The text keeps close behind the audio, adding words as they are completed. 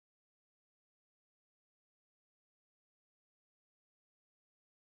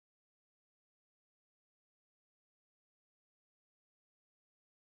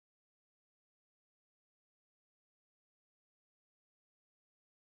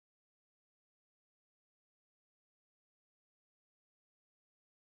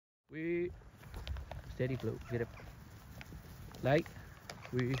We steady flow. Get up. Light.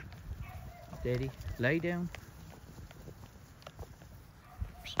 We steady. Lay down.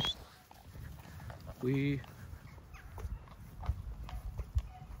 We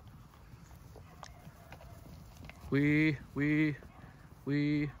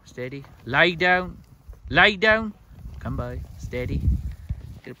steady. Lie down. Lie down. Come by. Steady.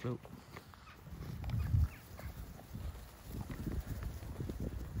 Get a float.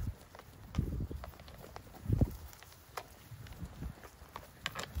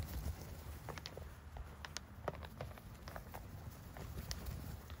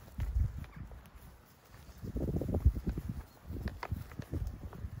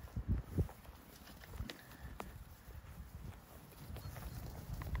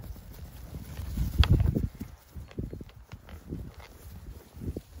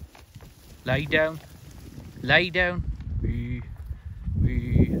 Lie down. Lie down.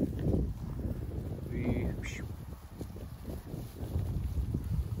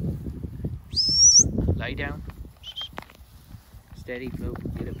 Lie down. Steady flow.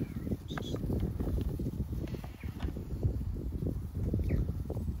 Get up.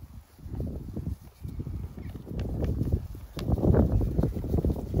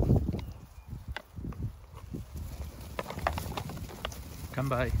 Come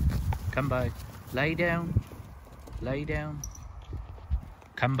by. Come by. Lay down. Lay down.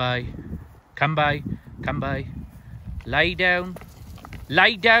 Come by. Come by. Come by. Lay down.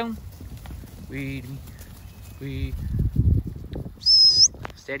 Lay down. We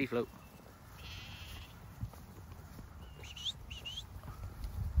steady float.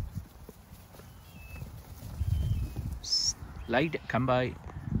 Lay down. Come by.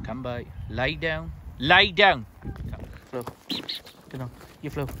 Come by. Lay down. Lay down. Come. Flow. Get on. You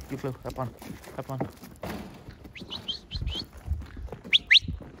flow. You flow. Up on. Up on.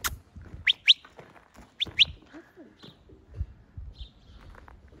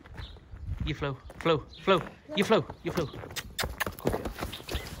 You flow. Flow. Flow. You flow. You flow. Good girl.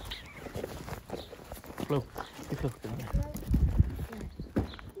 Flow. You flow. Get on there.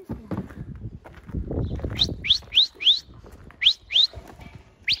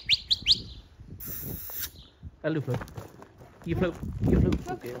 I'll do flow. You float. You float.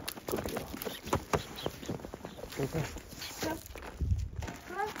 Good girl. Good girl. Go there.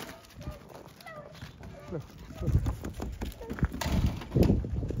 Flow. Flow.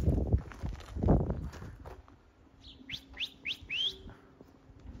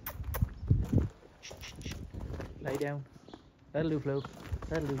 Lay down. That'll do flow.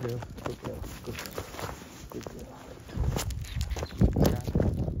 That'll do flow. Good girl. Good girl. Good girl. Stand.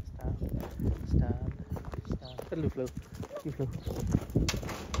 Stand. Stand. That'll do flow. You flow.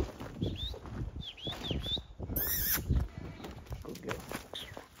 Good girl.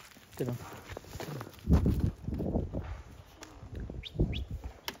 Sit down.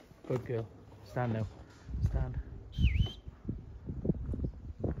 Good girl. Stand now. Stand.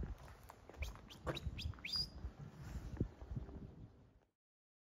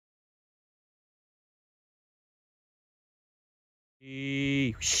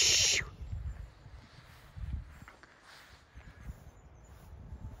 Shh.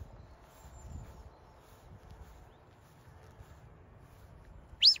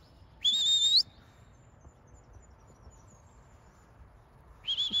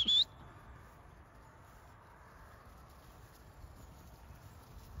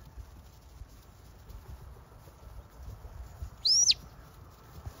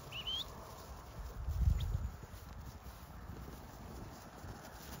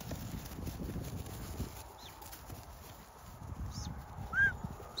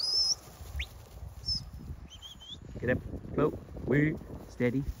 Get up, float, we're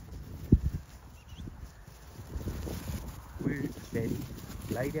steady. We're steady.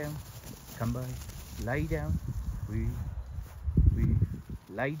 Lie down, come by, lie down. We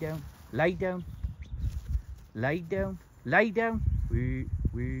lie down, lie down, lie down, lie down. We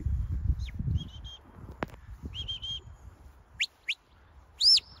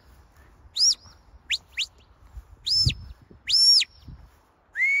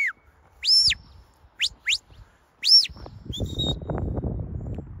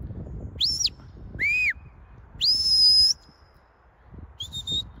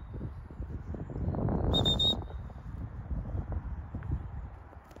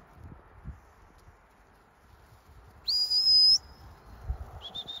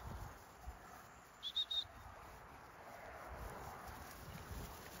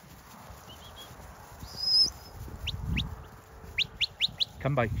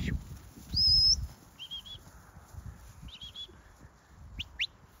come by.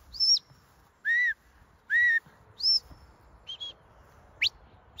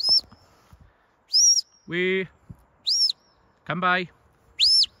 We. Come by.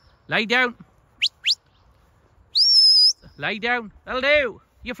 Lay down. Lay down. That'll do.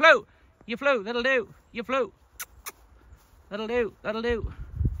 You float. You float. That'll do. You float. That'll do. That'll do.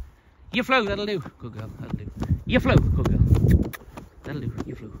 You float. That'll do. Good girl. That'll do. You float. Good girl. That'll do.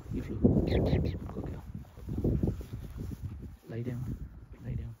 You float. You float. Good girl. Lay down.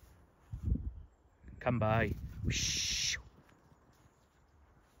 Lay down. Come by. Shh.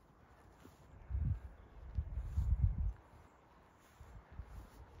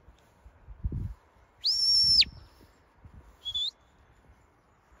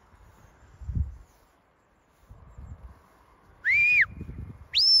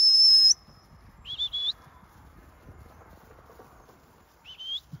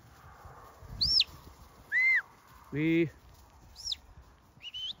 We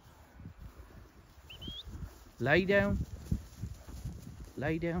lay down,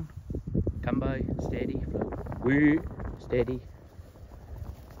 lay down, come by, steady, float. We steady,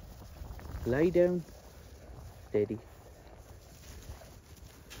 lay down, steady,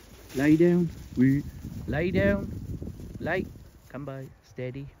 lay down, we lay down, lay, come by,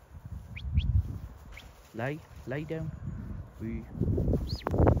 steady, lay down, we.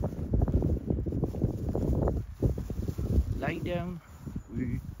 Lay down,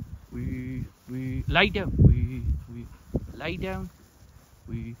 we lay down, we lay down,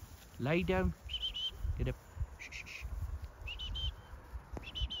 we lay down, get up, shh.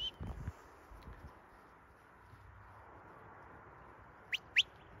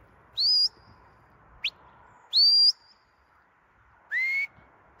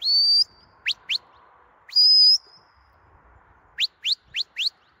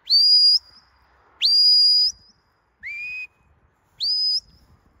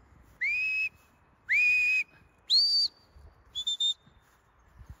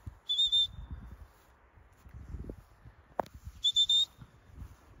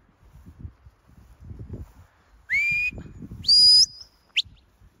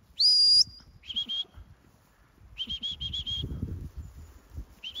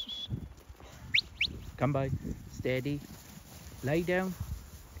 Come by, steady, lay down,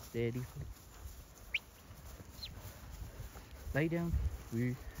 steady, lay down,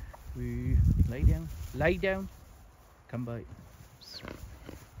 we lay down, come by,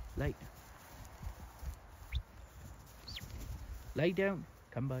 lay down,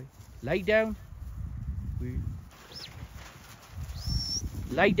 come by, lay down, we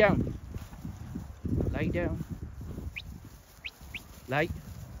lay down, lay,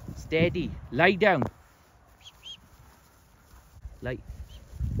 steady, lay down. Lay.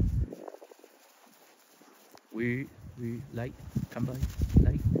 We lay. Come by.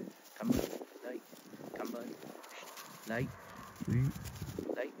 Lay. Come by. Lay. Come by. Lay. We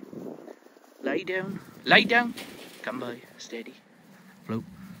lay. Lay down. Lay down. Come by. Steady. Float.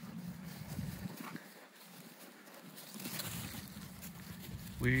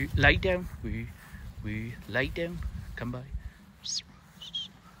 We lay down. We lay down. Come by.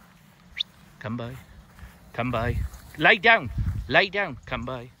 Come by. Come by. Lay down. Lay down, come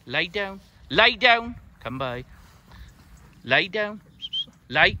by, lay down, come by, lay down,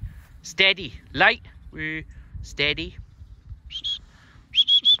 lay, steady, lay, we steady,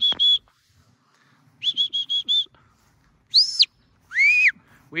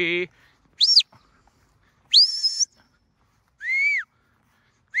 we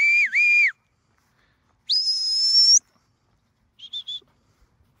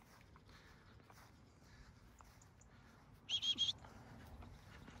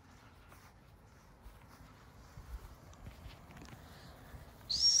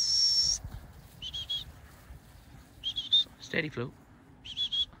steady float.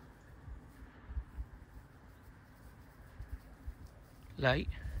 Light.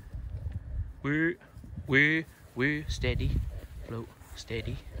 We're steady. Float.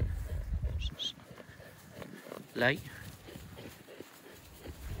 Steady. Light.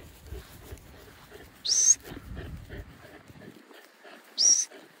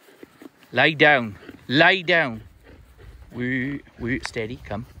 Lay down. Lay down. We're steady.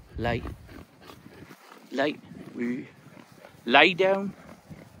 Come. Light. Light. We lay down.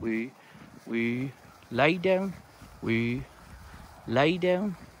 We lay down. We lay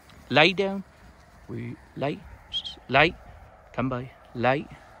down. Lay down. We lay. Come by. Lay.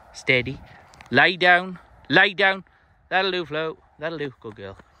 Steady. Lay down. Lay down. That'll do, Flo. That'll do. Good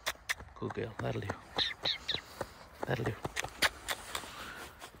girl. Good girl. That'll do. That'll do.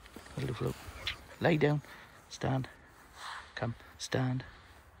 That'll do, Flo. Lay down. Stand. Come. Stand.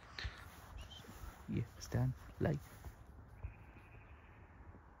 Yeah. Stand. Lay.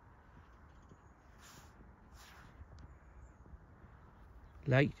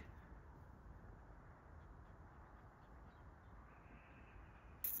 Light.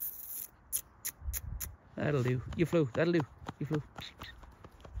 That'll do. You flew. That'll do. You flew.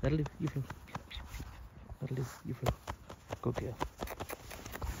 That'll do. You flew. That'll do. You flew. Good girl.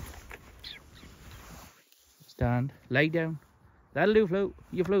 Stand. Lay down. That'll do, Flo.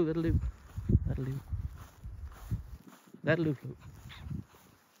 You flew. That'll do. That'll do. That'll do, Flo.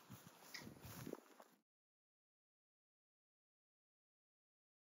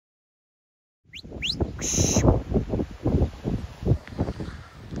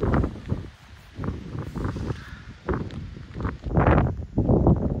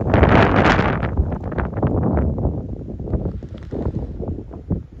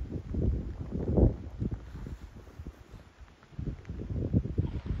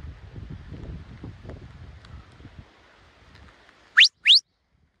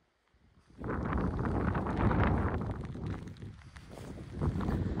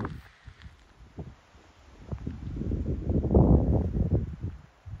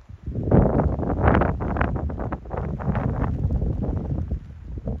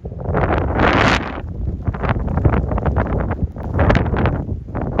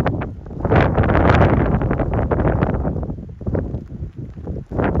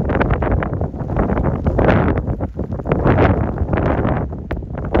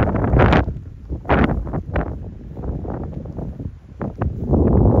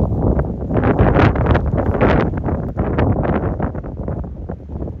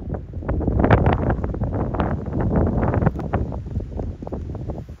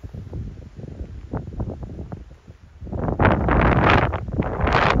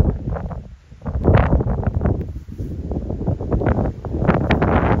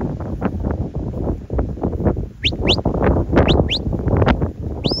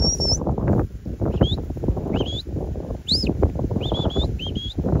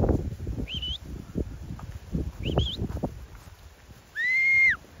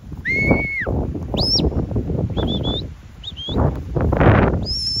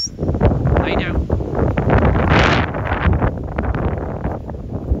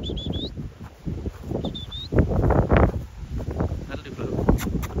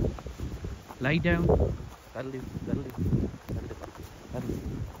 Lie down. That'll do. That'll do. That'll do. That'll do.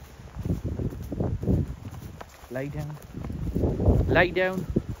 Lie down. Lie down.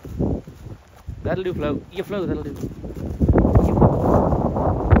 That'll do, Flo. You flow. That'll do.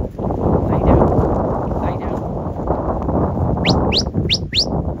 Lie down. Lie down.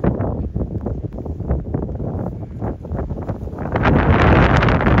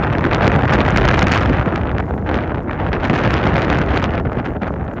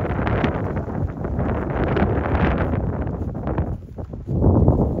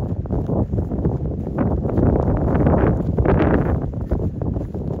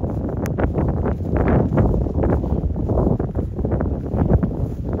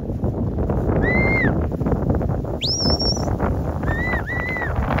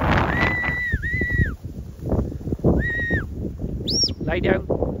 Lie down.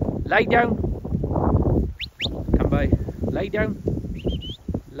 Lie down. Come by. Lie down.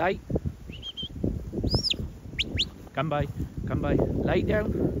 Lie. Come by. Come by. Lie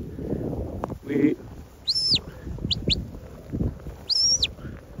down. Wait.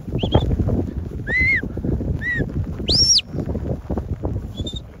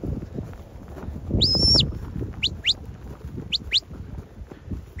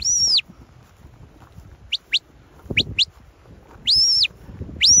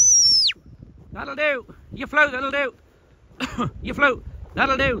 That'll do. You float. That'll do. You float.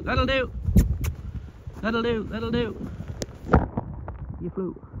 That'll do. That'll do. That'll do. That'll do. You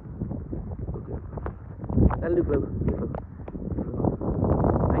float. Okay. That'll do, float. You float.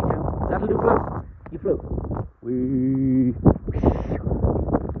 Lie down. That'll do, float. You float. Wee.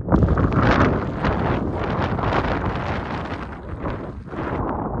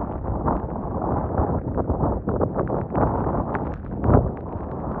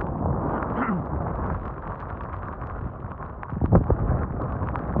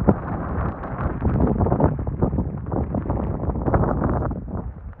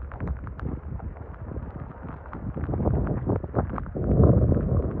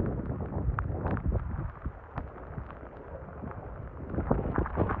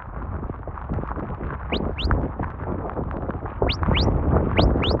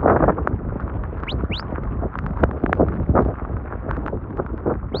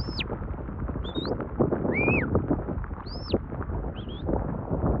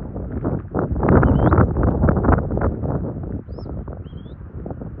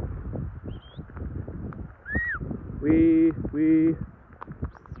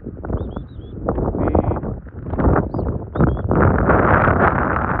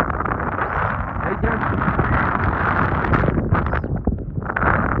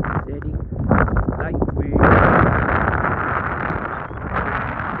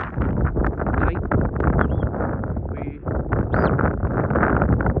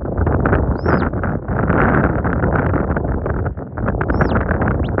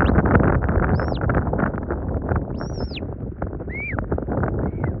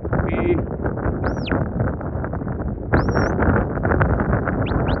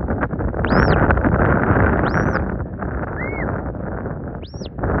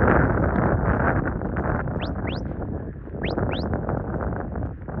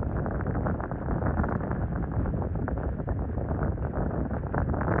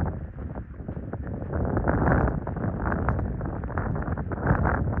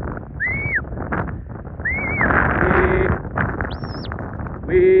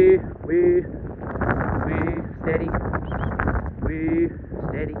 wee. Wee, steady. Wee,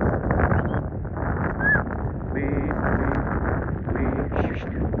 steady. Wee.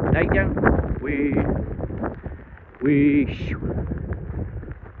 Lay down. Wee.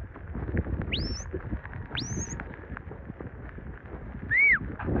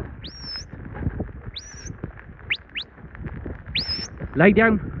 Lay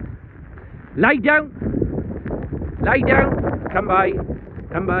down. Lay down. Lay down. Come by.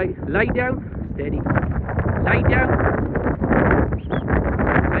 Come by. Lay down. Steady. Lay down.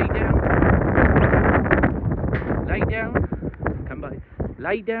 Lay down. Lay down. Come by.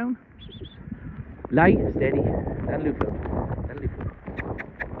 Lay down. Lay. Steady. That'll do, Flo. That'll do, Flo.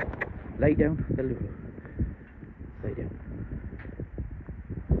 Lay down. That'll do, Flo. Lay down.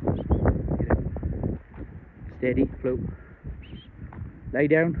 Get up. Steady, Flo. Lay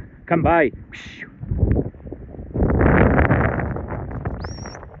down. Come by.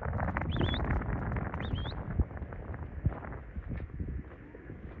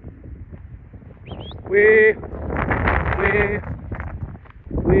 Wee.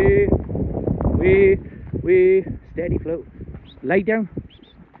 Steady, Flo. Lay down.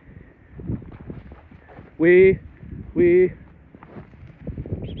 Wee.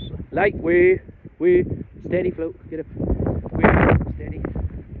 Light. Wee. Steady, Flo. Get up. Steady.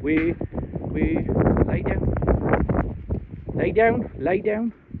 Wee. Lay down. Lay down. Lay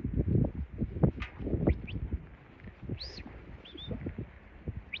down.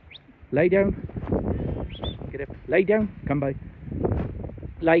 Lay down. Get up. Lay down. Come by.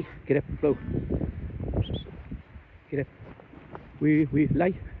 Lay. Get up. Flo. Get up. Wee.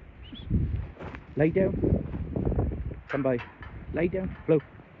 Lay. Lay down. Come by. Lay down. Flo.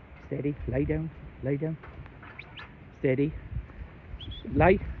 Steady. Lay down. Lay down. Steady.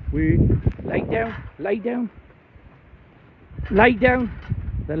 Lay. Wee. Lay down. Lay down. Lay down.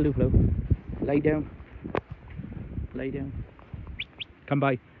 That'll do, Flo. Lay down. Lay down. Come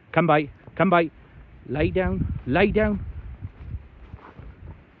by. Come by. Come by. Lay down. Lay down.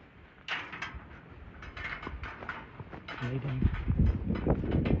 Lay down.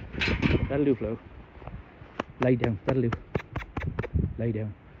 That'll do, Flo. Lay down. That'll do. Lay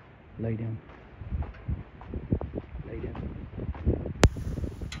down. Lay down. Lay down.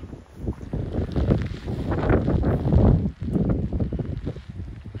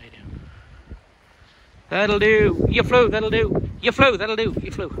 Lay down. That'll do. You Flo. That'll do. You Flo. That'll do.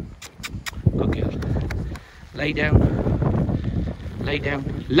 You Flo. Good girl. Lay down. Lay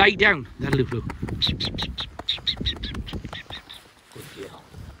down. Lay down. That'll do, Flo. Good girl.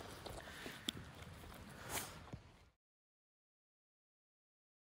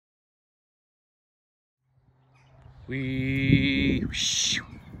 Wee.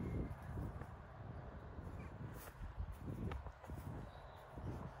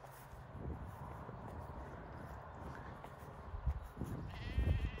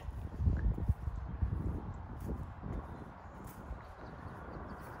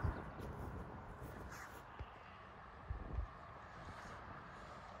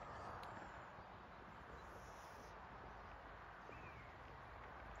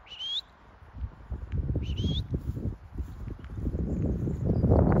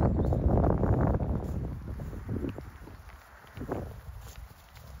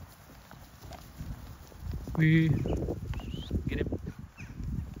 Wee. Get it.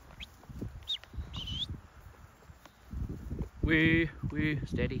 Wee.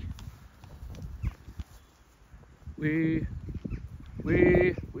 Steady. Wee.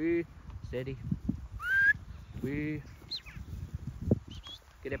 Steady. Wee.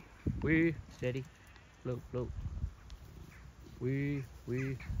 Get up. Wee. Steady. Float. Wee.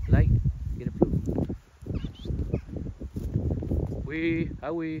 Light. Get up. Float.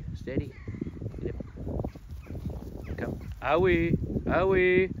 Wee. Steady. Get up. Come. Away.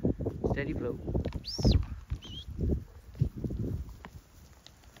 Steady, Flo.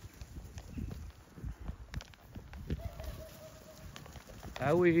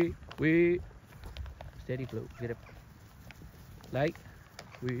 Away. Steady, Flo. Get up. Light.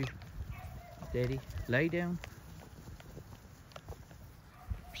 Steady. Lay down.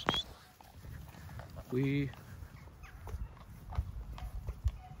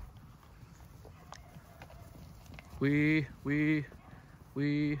 We,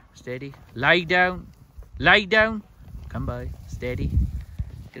 steady. Lay down, come by, steady,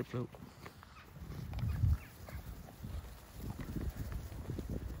 get a float.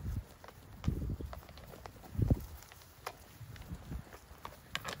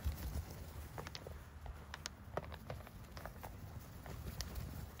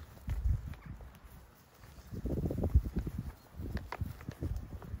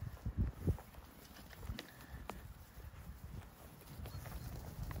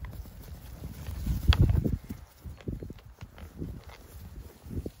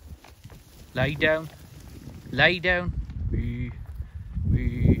 Lay down, lay down.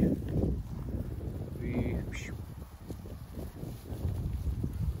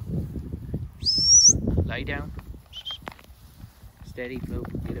 Lay down. Steady, float,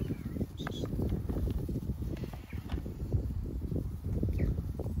 get up.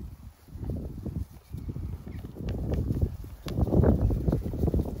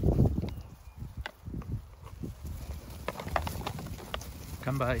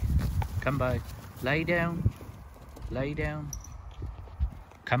 Come by, come by. Lay down, lay down.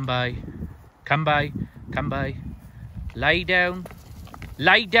 Come by, come by, come by. Lay down,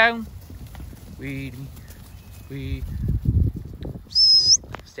 lay down. We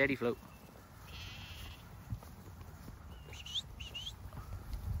steady, float.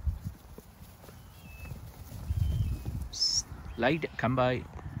 Lay down, come by,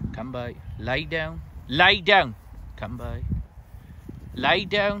 come by. Lay down, lay down. Come by. Lay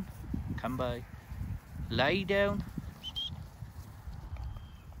down, come by. Lay down,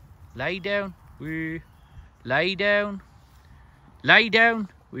 lay down. We lay down, lay down.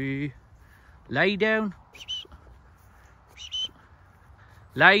 We lay down,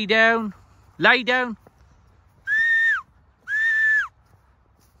 lay down, lay down.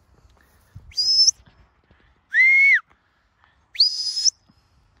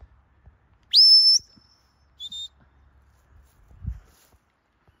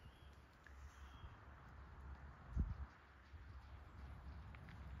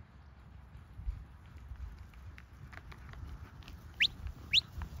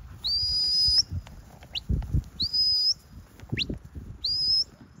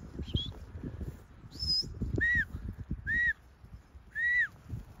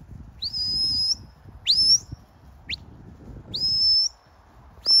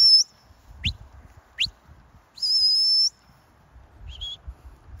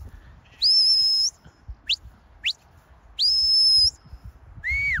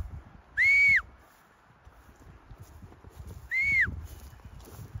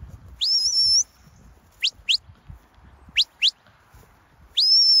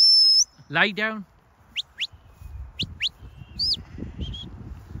 Lay down.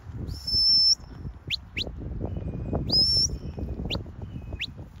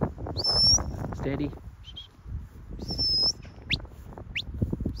 Steady.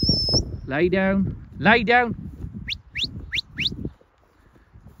 Lay down. Lay down.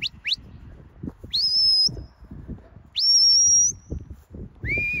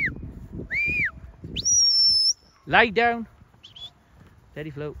 Lay down. Steady,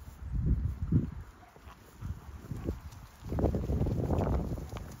 float.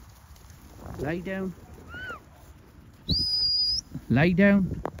 Lay down. Lay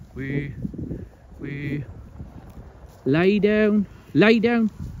down. We lay down. Lay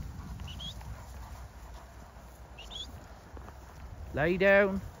down. Lay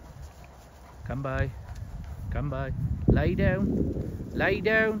down. Come by. Come by. Lay down. Lay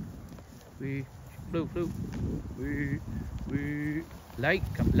down. We float. We lay.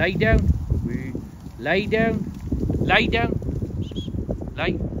 Come. Lay down. We lay down. Lay down.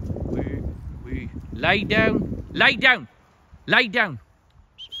 Lay. We lay down. Lay down. Lay down.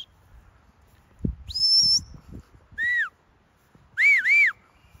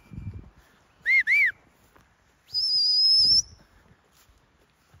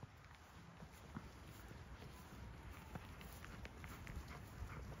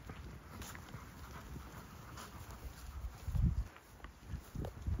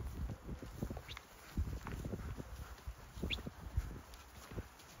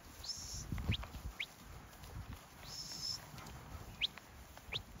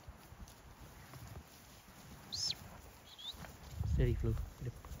 Steady, Flo.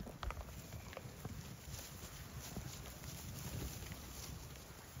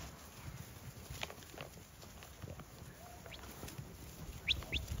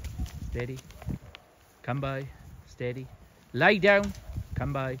 Steady. Come by. Steady. Lay down.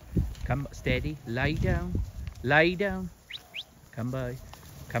 Come by. Come. Steady. Lay down. Lay down. Come by.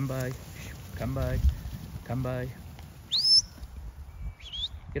 Come by. Come by. Come by.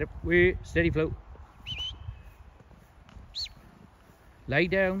 Get up. Wait. Steady float. Lay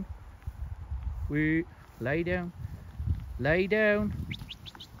down. Wait. Lay down. Lay down.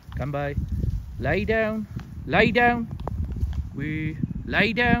 Come by. Lay down. Lay down. Wait.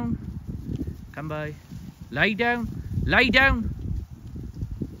 Lay down. Come by. Lay down. Lay down.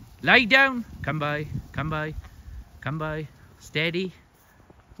 Lay down. Come by. Come by. Come by. Steady.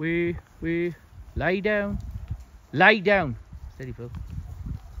 Wee. Lay down. Lay down. Steady Flo.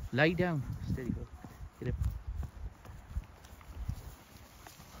 Lay down. Steady Flo. Get up.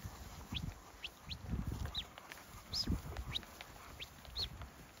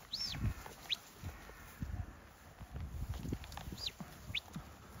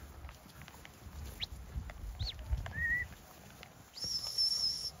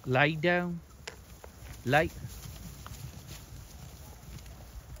 Lay down. Lay.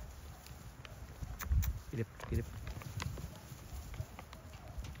 Get up, get up.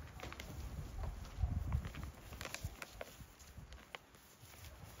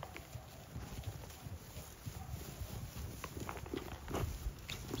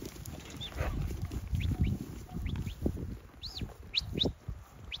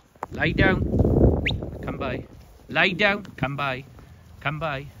 Lay down. Come by. Lay down. Come by. Come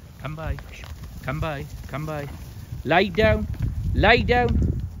by. Come by. Come by. Come by. Lay down. Lay down.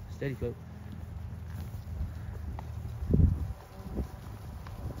 Steady Flo.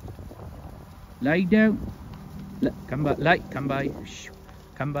 Lay down. Come by. Lay. Come by.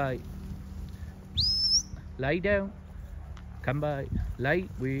 Come by. Lay down. Come by. Lay.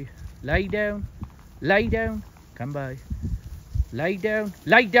 We. Lay down. Lay down. Come by. Lay down.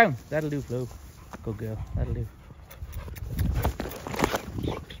 Lay down. That'll do, Flo. Good girl. That'll do.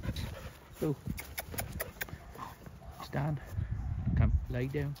 Flo. Stand. Come. Lay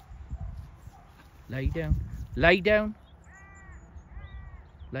down. Lay down. Lay down.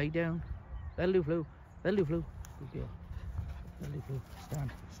 Lay down. That'll do, Flo. That'll do, Flo. Good girl. That'll do, Flo.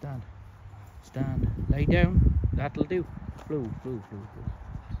 Stand. Stand. Stand. Lay down. That'll do. Flo. Flo. Flo. Flo.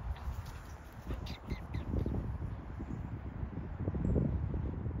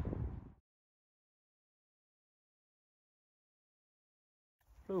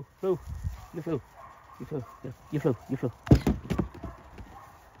 Flo, Flo, you Flo, you Flo, you Flo, you Flo.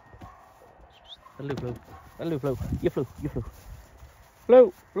 That'll do, Flo. That'll do, Flo. You Flo, you Flo.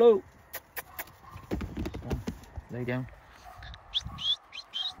 Flo, Flo. Lay down.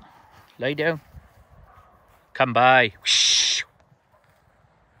 Lay down. Come by.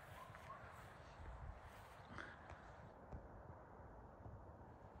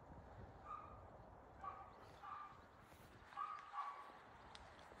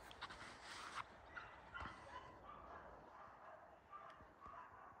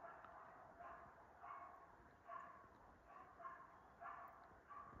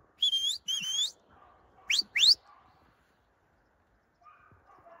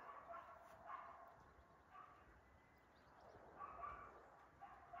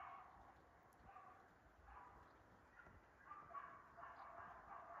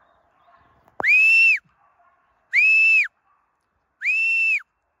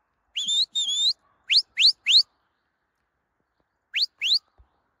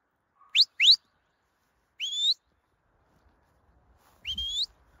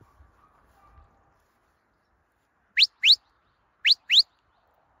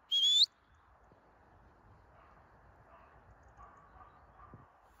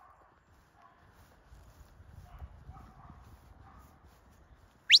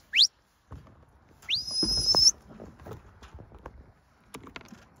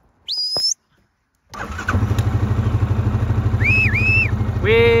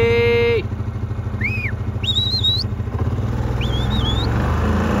 Whee!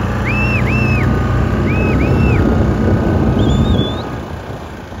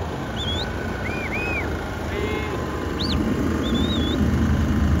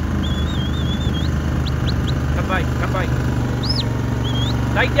 Come by, come by.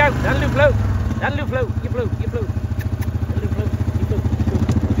 Lay down, that'll do, Flo. That'll do, Flo. You Flo, you Flo. That'll do, Flo. You Flo, you Flo.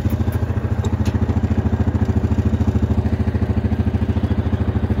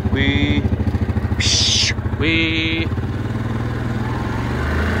 We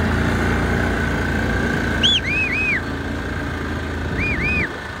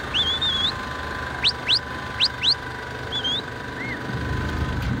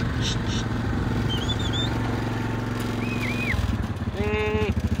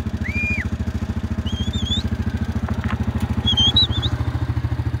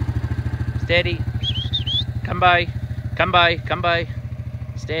steady. Come by, come by, come by.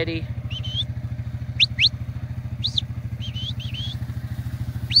 Steady.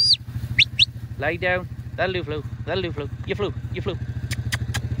 Lay down. That'll do, Flo. That'll do, Flo. You flew. You flew.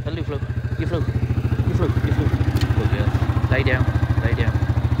 That'll do, Flo. You flew. You flew. You flew. Good girl. Lay down. Lay down.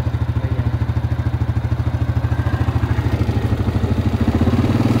 Lay down.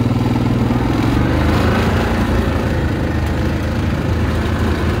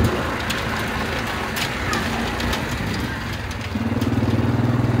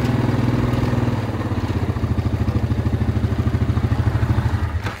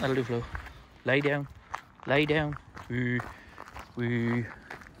 That'll do, Flo. Lay down. Lay down. Wee.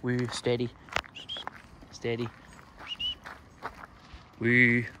 Steady. Steady.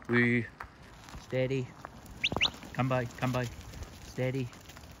 Wee. Steady. Come by. Come by. Steady.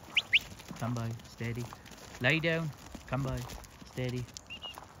 Come by. Steady. Lay down. Come by. Steady.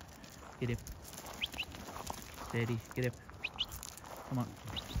 Get up. Steady. Get up. Come on.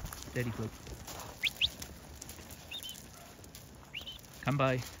 Steady, Flo. Come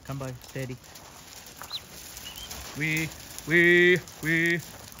by. Come by. Steady. Wee.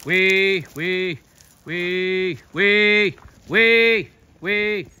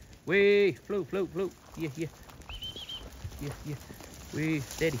 Flow. Yeah. Wee.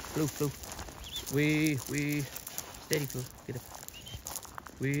 Steady. Flow. Wee. Steady, Flo. Get up.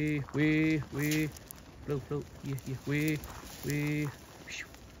 Wee. Flow. Yeah.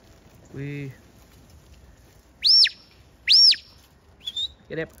 Wee.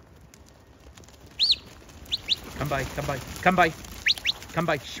 Get up. Come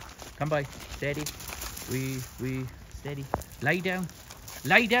by. Steady. Wee. Steady. Lay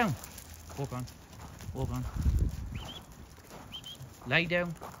down. Walk on. Lay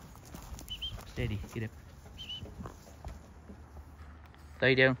down. Steady. Get up.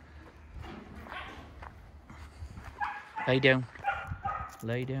 Lay down.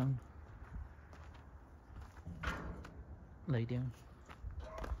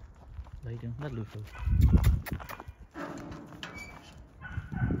 Lay down. That'll do, Flo.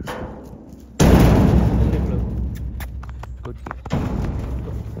 Good.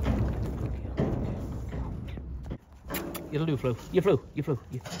 It'll do, Flo. You flew.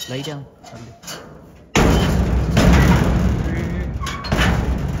 Lay down.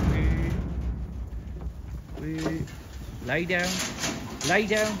 Lay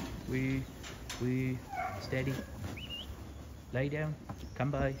down. Wee. Steady. Lay down.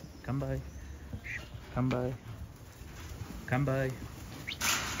 Come by.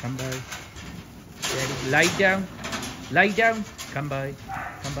 Steady. Lay down. Come by.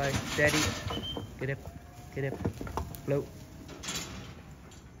 Steady. Get up. Float.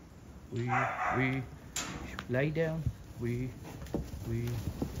 Wee. Lay down. Wee.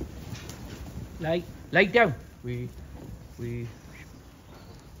 Lay down. Wee.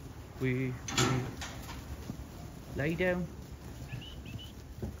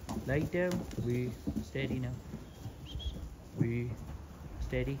 Lay down. Wee. Steady now. Wee.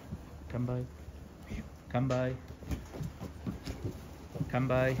 Steady. Come by.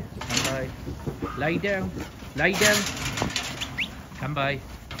 Lay down.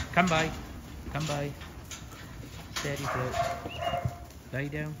 Come by. Steady, float. Lay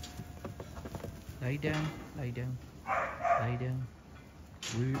down.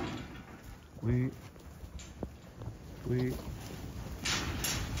 Wee.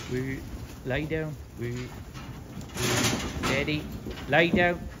 Lay down. Wee. Steady. Lay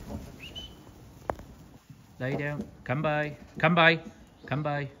down. Come by.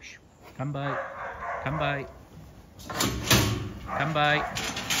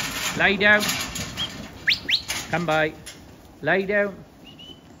 Lay down. Come by. Lay down.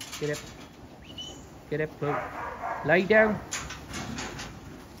 Get up, float. Lay down.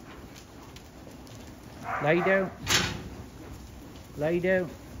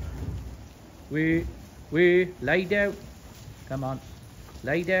 Wee. Lay down. Come on.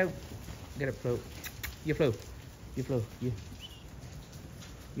 Lay down. Get up, float. You float. You float.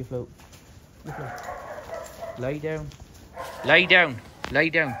 Lay down.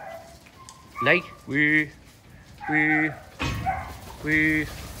 Wee.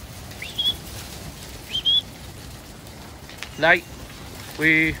 Lay.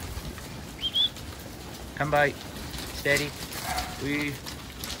 Wee. Come by. Steady. Wee.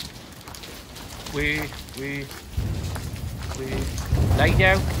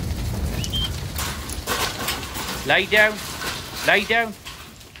 Lay down.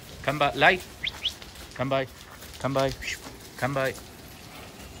 Come by. Come by.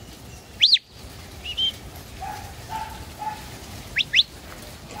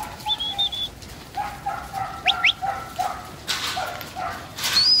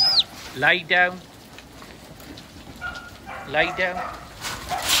 Lay down.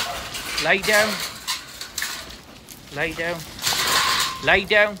 Lay down. Lay down. Lay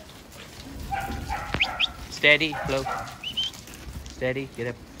down. Steady, Flo. Steady, get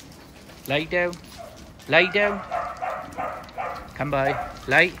up. Lay down. Lay down. Come by.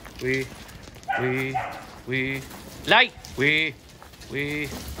 Lay. We. Lay. We.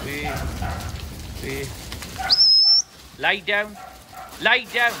 Lay down. Lay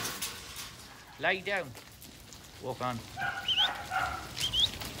down. Lay down. Walk on.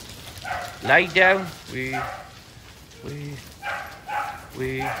 Lay down. We.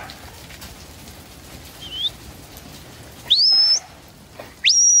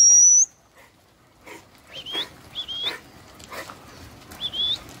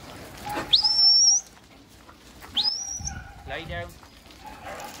 Lay down.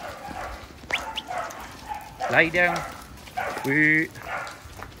 Lay down. We.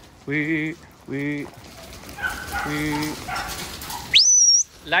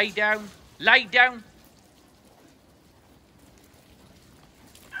 Lay down. Lay down.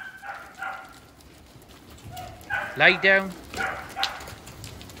 Lay down.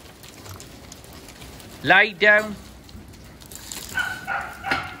 Lay down.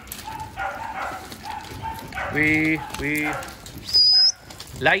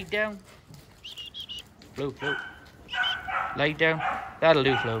 Lay down. Flo. Lay down. That'll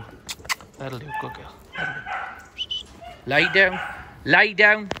do, Flo. That'll do. Good girl. That'll do. Lay down. Lay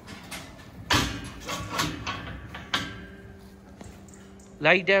down.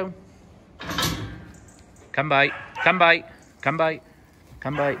 Lay down. Come by. Come by. Come by.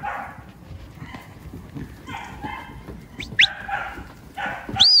 Come by.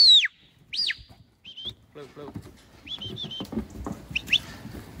 Flo.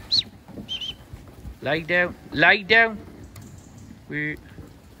 Lay down. Lay down. We.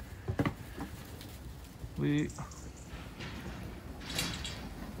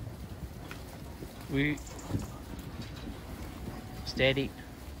 Steady.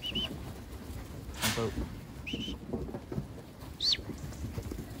 Boat.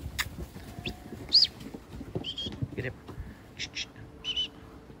 Get up.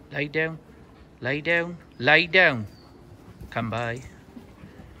 Lay down. Lay down. Lay down. Come by.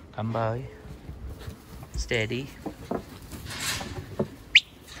 Come by. Steady.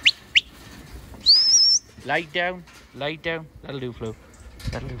 Lay down. Lay down. That'll do, Flo.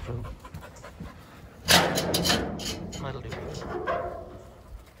 That'll do, Flo. That'll do.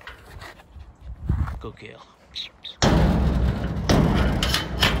 Good girl.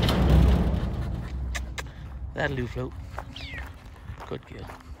 That'll do, Flo. Good girl.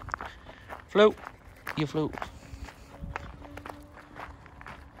 Flo. You flew.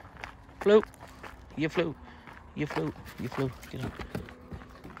 Flo. You flew. You flew. You flew. Get up.